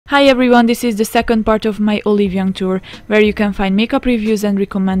Hi everyone, this is the second part of my Olive Young tour, where you can find makeup reviews and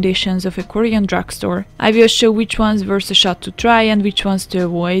recommendations of a Korean drugstore. I will show which ones worth a shot to try and which ones to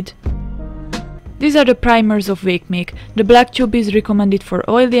avoid. These are the primers of WakeMake. The black tube is recommended for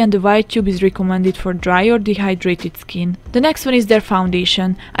oily and the white tube is recommended for dry or dehydrated skin. The next one is their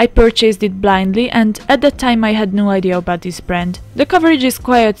foundation. I purchased it blindly and at that time I had no idea about this brand. The coverage is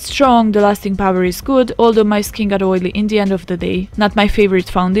quite strong, the lasting power is good, although my skin got oily in the end of the day. Not my favorite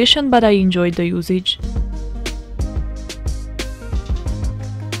foundation, but I enjoyed the usage.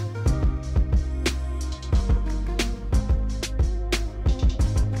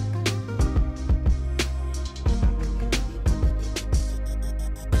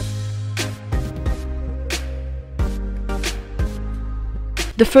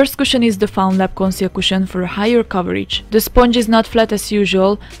 The first cushion is the Found Lab Conceal Cushion for higher coverage. The sponge is not flat as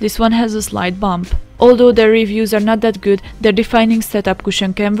usual, this one has a slight bump. Although their reviews are not that good, their defining setup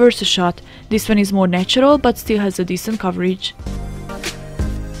cushion can worth a shot. This one is more natural but still has a decent coverage.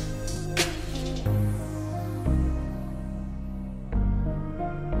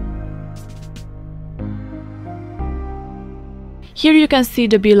 Here you can see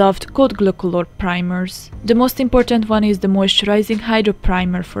the beloved Code Glokolor primers. The most important one is the Moisturizing Hydro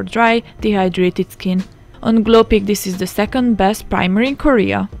Primer for dry, dehydrated skin. On GlowPic this is the second best primer in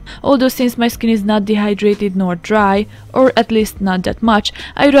Korea. Although since my skin is not dehydrated nor dry, or at least not that much,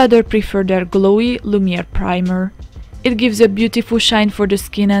 I rather prefer their Glowy Lumiere primer. It gives a beautiful shine for the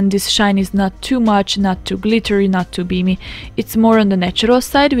skin and this shine is not too much, not too glittery, not too beamy. It's more on the natural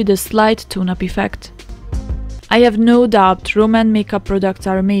side with a slight tone-up effect. I have no doubt Rom&nd makeup products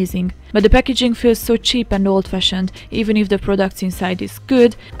are amazing, but the packaging feels so cheap and old-fashioned. Even if the products inside is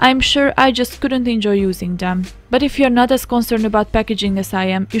good, I'm sure I just couldn't enjoy using them. But if you're not as concerned about packaging as I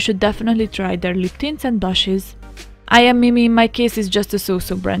am, you should definitely try their lip tints and blushes. I Am Mimi in my case is just a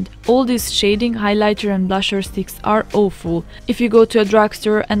so-so brand. All these shading, highlighter and blusher sticks are awful. If you go to a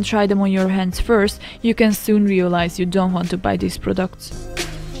drugstore and try them on your hands first, you can soon realize you don't want to buy these products.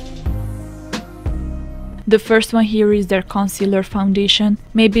 The first one here is their concealer foundation.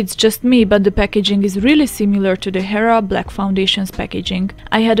 Maybe it's just me, but the packaging is really similar to the Hera Black Foundation's packaging.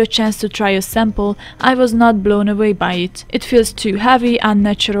 I had a chance to try a sample, I was not blown away by it. It feels too heavy,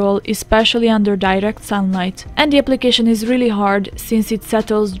 unnatural, especially under direct sunlight. And the application is really hard, since it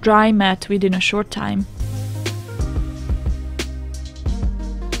settles dry matte within a short time.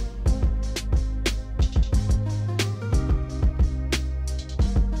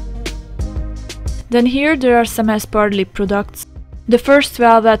 Then here there are some Espoir lip products. The first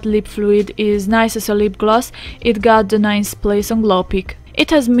Velvet Lip Fluid is nice as a lip gloss, it got the 9th place on GlowPic. It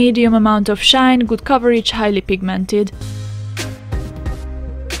has medium amount of shine, good coverage, highly pigmented.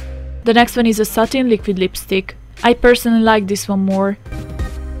 The next one is a satin liquid lipstick. I personally like this one more.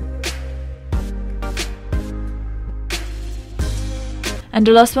 And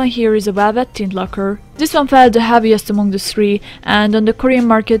the last one here is a Velvet Tint Lacquer. This one felt the heaviest among the three, and on the Korean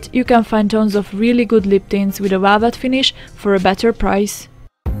market you can find tons of really good lip tints with a velvet finish for a better price.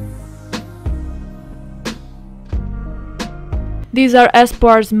 These are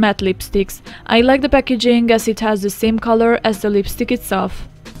Espoir's matte lipsticks. I like the packaging as it has the same color as the lipstick itself.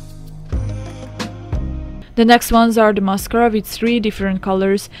 The next ones are the mascara with 3 different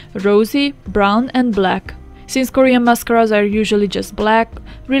colors: rosy, brown and black. Since Korean mascaras are usually just black,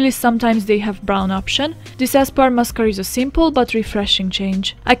 really sometimes they have brown option, this Espoir mascara is a simple but refreshing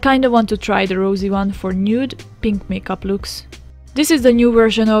change. I kinda want to try the rosy one for nude, pink makeup looks. This is the new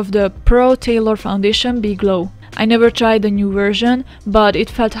version of the Pro Tailor Foundation Be Glow. I never tried the new version, but it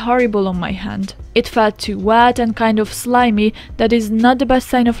felt horrible on my hand. It felt too wet and kind of slimy, that is not the best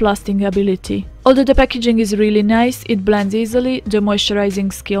sign of lasting ability. Although the packaging is really nice, it blends easily, the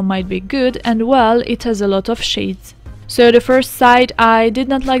moisturizing skill might be good, and well, it has a lot of shades. So at the first sight, I did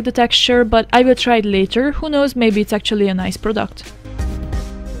not like the texture, but I will try it later, who knows, maybe it's actually a nice product.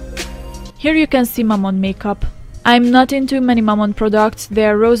 Here you can see Mamonde makeup. I'm not into many Mamonde products,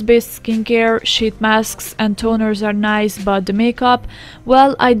 their rose-based skincare, sheet masks and toners are nice, but the makeup,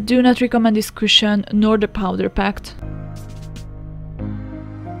 well, I do not recommend this cushion nor the powder packed.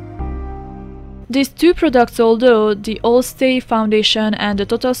 These two products, although the All Stay foundation and the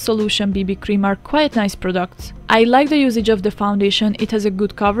Total Solution BB cream are quite nice products. I like the usage of the foundation, it has a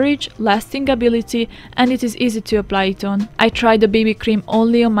good coverage, lasting ability and it is easy to apply it on. I tried the BB cream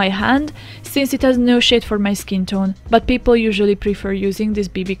only on my hand, since it has no shade for my skin tone, but people usually prefer using this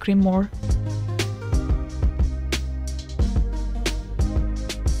BB cream more.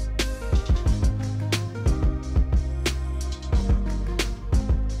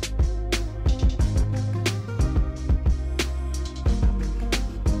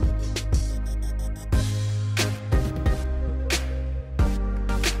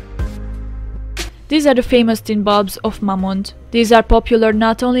 These are the famous tint bulbs of Mamonde. These are popular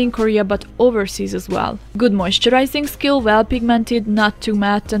not only in Korea but overseas as well. Good moisturizing skill, well pigmented, not too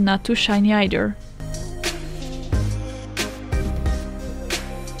matte and not too shiny either.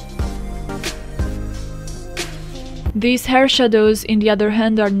 These hair shadows, in the other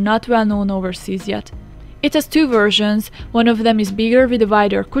hand, are not well known overseas yet. It has two versions, one of them is bigger with a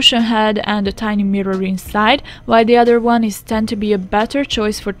wider cushion head and a tiny mirror inside, while the other one is tend to be a better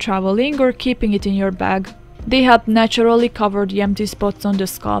choice for traveling or keeping it in your bag. They help naturally cover the empty spots on the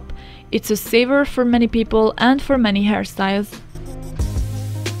scalp. It's a saver for many people and for many hairstyles.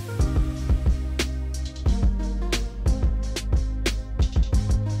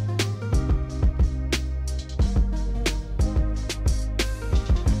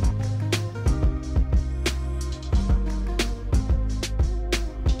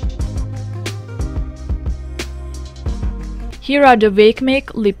 Here are the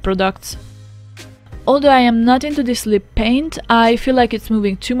WakeMake lip products. Although I am not into this lip paint, I feel like it's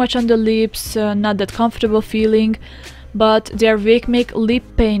moving too much on the lips, not that comfortable feeling, but their WakeMake lip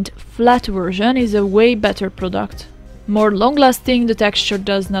paint flat version is a way better product. More long-lasting, the texture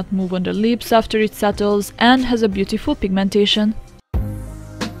does not move on the lips after it settles and has a beautiful pigmentation.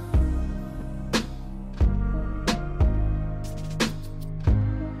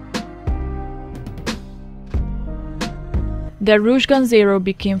 Their Rouge Gun Zero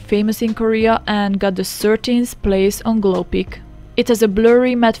became famous in Korea and got the 13th place on Glopeak. It has a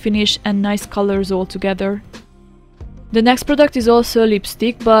blurry matte finish and nice colors all together. The next product is also a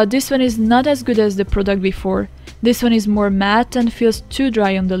lipstick, but this one is not as good as the product before. This one is more matte and feels too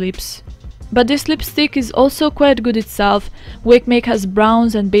dry on the lips. But this lipstick is also quite good itself. WakeMake has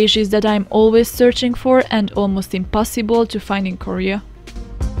browns and beiges that I'm always searching for and almost impossible to find in Korea.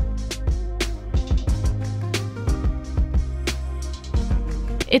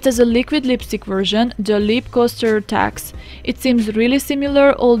 It has a liquid lipstick version, the Lip Coaster Tax. It seems really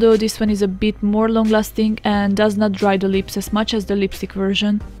similar, although this one is a bit more long-lasting and does not dry the lips as much as the lipstick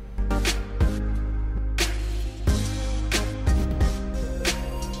version.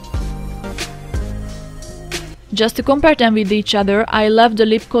 Just to compare them with each other, I left the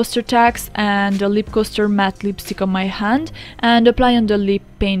Lip Coaster Tax and the Lip Coaster Matte Lipstick on my hand and apply on the Lip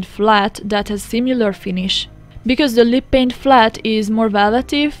Paint Flat that has similar finish. Because the Lip Paint Flat is more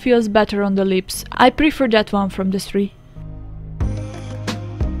velvety, feels better on the lips. I prefer that one from the three.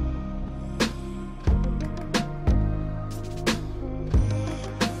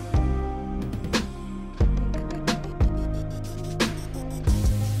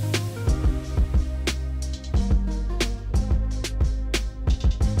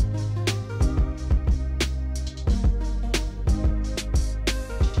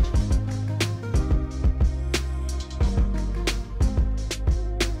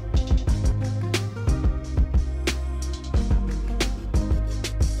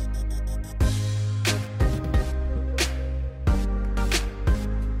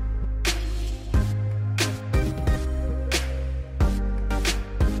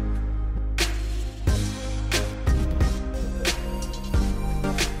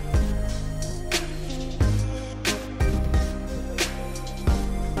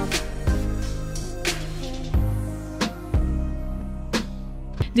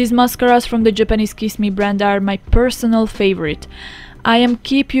 These mascaras from the Japanese Kiss Me brand are my personal favorite. I am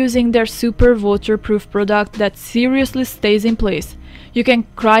keep using their super waterproof product that seriously stays in place. You can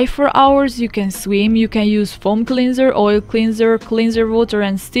cry for hours, you can swim, you can use foam cleanser, oil cleanser, cleanser water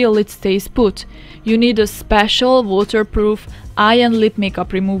and still it stays put. You need a special waterproof eye and lip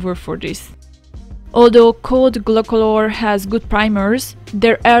makeup remover for this. Although code Glokolor has good primers,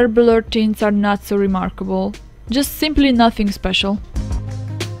 their air blur tints are not so remarkable. Just simply nothing special.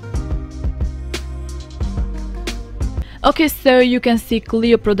 Okay, so you can see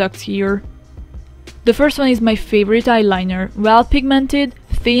Clio products here. The first one is my favorite eyeliner, well pigmented,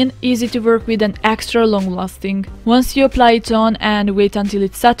 thin, easy to work with and extra long lasting. Once you apply it on and wait until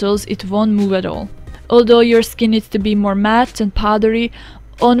it settles, it won't move at all. Although your skin needs to be more matte and powdery,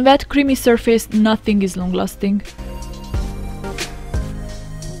 on wet creamy surface nothing is long lasting.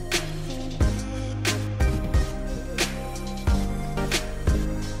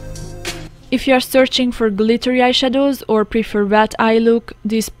 If you are searching for glittery eyeshadows or prefer wet eye look,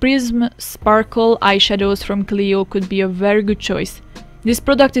 these Prism Sparkle eyeshadows from Clio could be a very good choice. This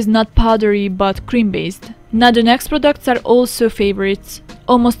product is not powdery but cream based. Now the next products are also favorites.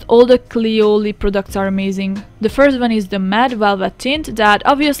 Almost all the Clio lip products are amazing. The first one is the Matte Velvet Tint that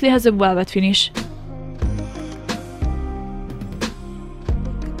obviously has a velvet finish.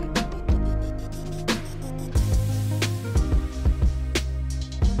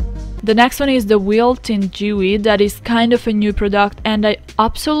 The next one is the Wheel Tint Dewy. That is kind of a new product and I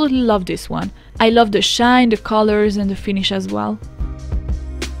absolutely love this one. I love the shine, the colors and the finish as well.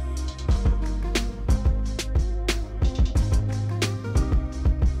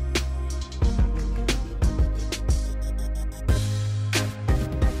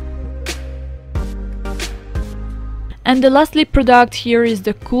 And the last lip product here is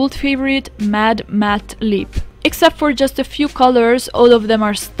the cult favorite Mad Matte Lip. Except for just a few colors, all of them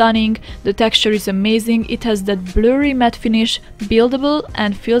are stunning, the texture is amazing, it has that blurry matte finish, buildable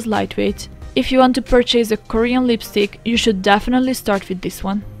and feels lightweight. If you want to purchase a Korean lipstick, you should definitely start with this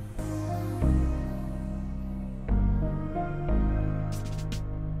one.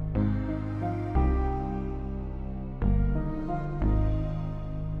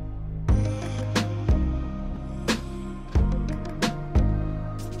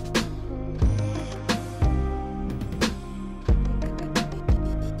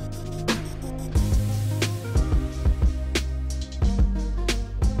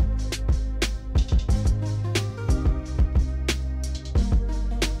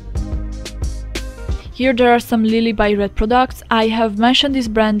 Here there are some Lilybyred products. I have mentioned this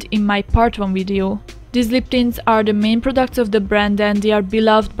brand in my part 1 video. These lip tints are the main products of the brand and they are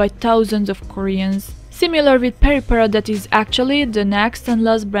beloved by thousands of Koreans. Similar with Peripera, that is actually the next and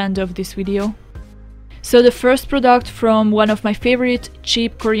last brand of this video. So the first product from one of my favorite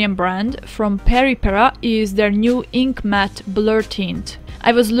cheap Korean brand, from Peripera, is their new Ink Matte Blur Tint.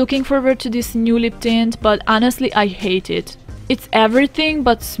 I was looking forward to this new lip tint, but honestly I hate it. It's everything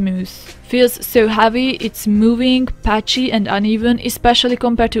but smooth. Feels so heavy, it's moving, patchy and uneven, especially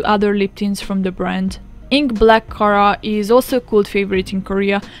compared to other lip tints from the brand. Ink Black Cara is also a cult favorite in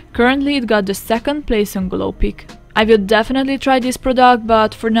Korea. Currently it got the 2nd place on Glowpic. I will definitely try this product,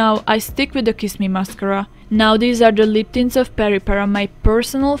 but for now I stick with the Kiss Me mascara. Now these are the lip tints of Peripera, my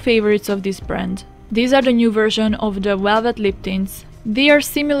personal favorites of this brand. These are the new version of the Velvet lip tints. They are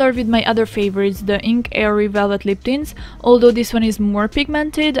similar with my other favorites, the Ink Airy Velvet lip tints, although this one is more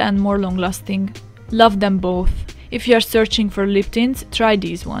pigmented and more long-lasting. Love them both. If you are searching for lip tints, try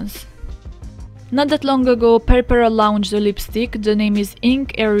these ones. Not that long ago, Peripera launched a lipstick, the name is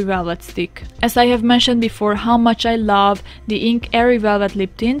Ink Airy Velvet Stick. As I have mentioned before how much I love the Ink Airy Velvet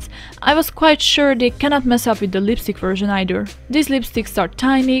lip tints, I was quite sure they cannot mess up with the lipstick version either. These lipsticks are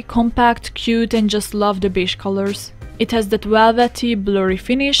tiny, compact, cute and just love the beige colors. It has that velvety, blurry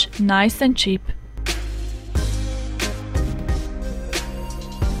finish, nice and cheap.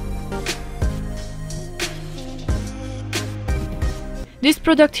 This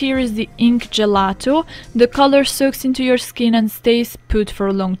product here is the Ink Gelato. The color soaks into your skin and stays put for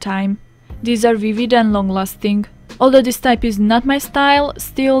a long time. These are vivid and long-lasting. Although this type is not my style,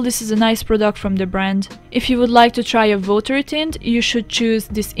 still this is a nice product from the brand. If you would like to try a watery tint, you should choose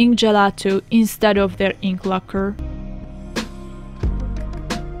this Ink Gelato instead of their Ink Lacquer.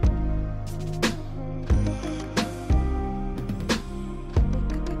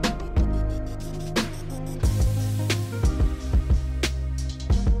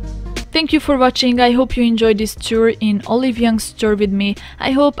 Thank you for watching. I hope you enjoyed this tour in Olive Young's store with me.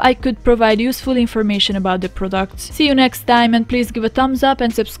 I hope I could provide useful information about the products. See you next time and please give a thumbs up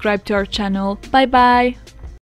and subscribe to our channel. Bye bye!